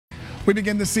We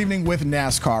begin this evening with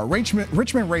NASCAR.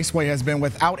 Richmond Raceway has been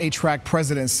without a track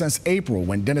president since April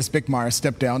when Dennis Bickmeyer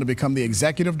stepped down to become the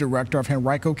executive director of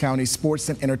Henrico County Sports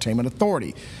and Entertainment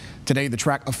Authority. Today, the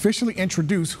track officially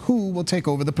introduced who will take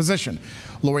over the position.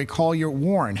 Collier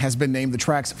Waran has been named the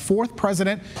track's fourth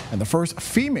president and the first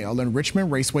female in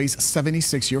Richmond Raceway's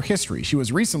 76-year history. She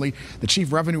was recently the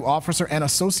chief revenue officer and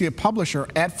associate publisher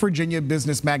at Virginia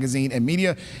Business Magazine and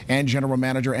Media and general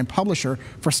manager and publisher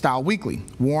for Style Weekly.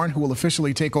 Waran, who will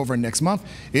officially take over next month,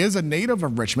 is a native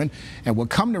of Richmond and will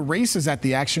come to races at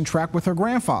the action track with her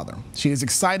grandfather. She is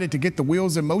excited to get the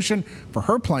wheels in motion for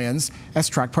her plans as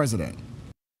track president.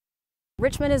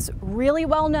 Richmond is really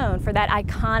well known for that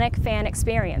iconic fan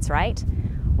experience, right?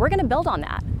 We're going to build on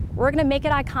that. We're going to make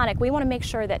it iconic. We want to make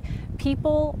sure that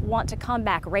people want to come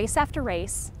back race after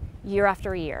race, year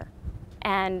after year.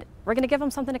 And we're going to give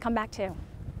them something to come back to.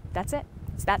 That's it.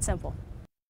 It's that simple.